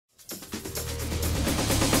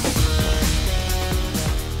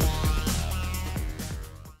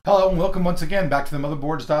Hello and welcome once again back to the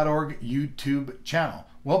Motherboards.org YouTube channel.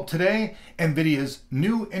 Well, today NVIDIA's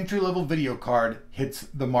new entry-level video card hits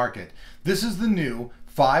the market. This is the new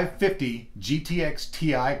 550 GTX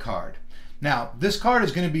Ti card. Now, this card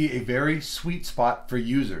is going to be a very sweet spot for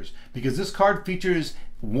users because this card features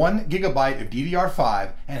 1 GB of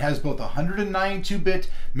DDR5 and has both a 192-bit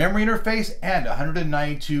memory interface and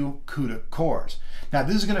 192 CUDA cores. Now,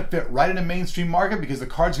 this is going to fit right in the mainstream market because the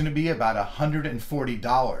card's going to be about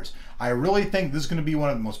 $140. I really think this is going to be one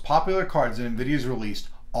of the most popular cards that NVIDIA's released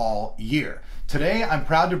all year. Today, I'm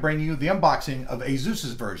proud to bring you the unboxing of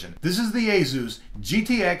ASUS's version. This is the ASUS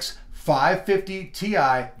GTX550 Ti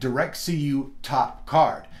DirectCU top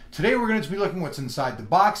card. Today we're going to be looking what's inside the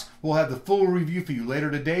box. We'll have the full review for you later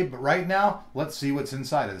today, but right now, let's see what's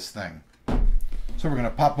inside of this thing. So we're going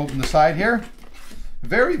to pop open the side here.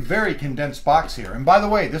 Very condensed box here. And by the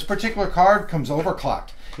way, this particular card comes overclocked.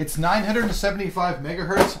 It's 975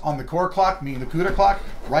 megahertz on the core clock, meaning the CUDA clock,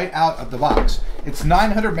 right out of the box. It's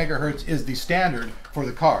 900 megahertz is the standard for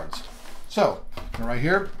the cards. So, right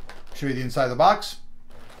here, show you the inside of the box.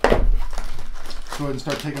 Go ahead and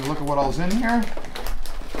start taking a look at what all's in here.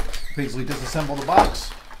 Basically disassemble the box.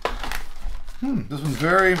 This one's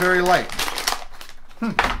very light.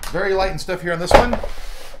 Very light and stuff here on this one.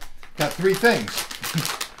 Got three things.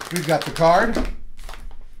 We've got the card,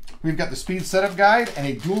 we've got the speed setup guide, and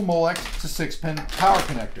a dual Molex to 6-pin power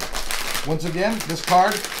connector. Once again, this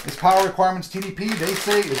card is power requirements TDP. They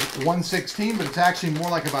say it's 116, but it's actually more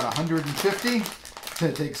like about 150. It's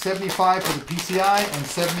going to take 75 for the PCI and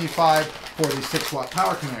 75 for the 6-watt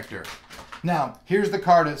power connector. Now, here's the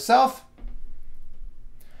card itself.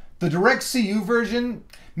 The DirectCU version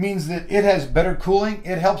means that it has better cooling.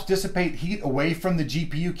 It helps dissipate heat away from the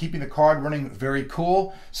GPU, keeping the card running very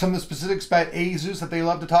cool. Some of the specifics about ASUS that they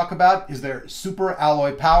love to talk about is their super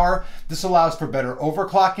alloy power. This allows for better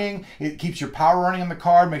overclocking. It keeps your power running on the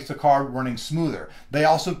card, makes the card running smoother. They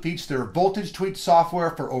also feature their voltage tweak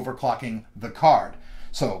software for overclocking the card.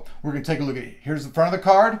 So we're going to take a look at it. Here's the front of the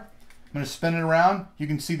card. I'm going to spin it around. You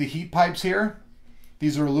can see the heat pipes here.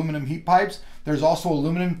 These are aluminum heat pipes. There's also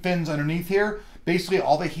aluminum fins underneath here. Basically,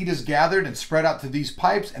 all the heat is gathered and spread out to these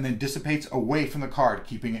pipes and then dissipates away from the card,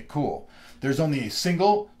 keeping it cool. There's only a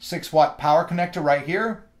single 6-watt power connector right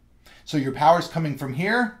here. So your power is coming from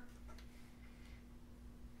here,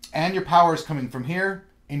 and your power is coming from here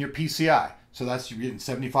in your PCI. So that's, you're getting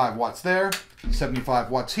 75 watts there, 75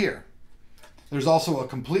 watts here. There's also a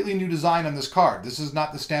completely new design on this card. This is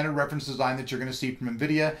not the standard reference design that you're going to see from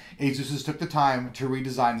NVIDIA. ASUS took the time to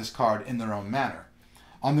redesign this card in their own manner.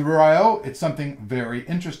 On the rear I/O, it's something very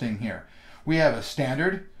interesting here. We have a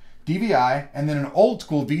standard DVI and then an old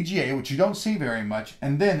school VGA, which you don't see very much,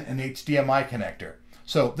 and then an HDMI connector.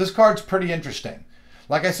 So this card's pretty interesting.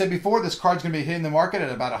 Like I said before, this card's going to be hitting the market at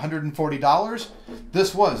about $140.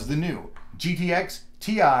 This was the new GTX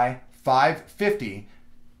Ti 550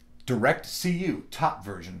 DirectCU top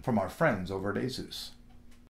version from our friends over at ASUS.